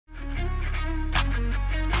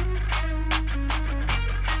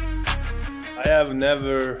I have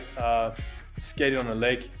never skated on a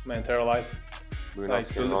lake my entire life. We're not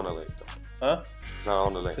skating on a lake though. Huh? It's not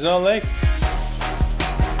on the lake. It's not on a lake?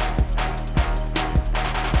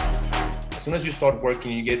 As soon as you start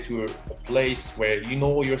working, you get to a place where you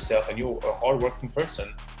know yourself and you're a hard-working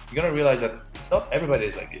person, you're gonna realize that it's not everybody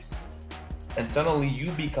is like this. And suddenly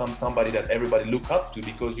you become somebody that everybody look up to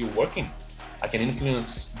because you're working. I can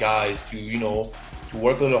influence guys to, to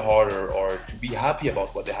work a little harder or to be happy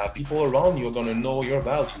about what they have. People around you are gonna know your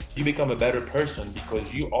value. You become a better person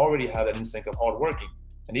because you already have that instinct of hard working.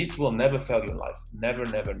 And these will never fail you in life. Never,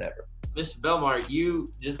 never, never. Mr. Bellemare, you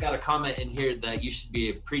just got a comment in here that you should be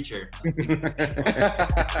a preacher.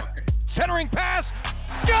 Centering pass,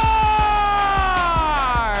 score!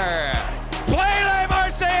 Play Les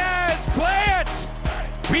Marseillais, play it!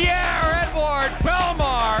 Pierre-Edouard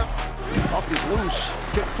Bellemare. Puck is loose,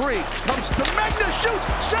 hit free, comes to Magna, shoots,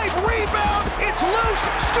 save, rebound, it's loose,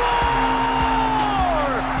 score!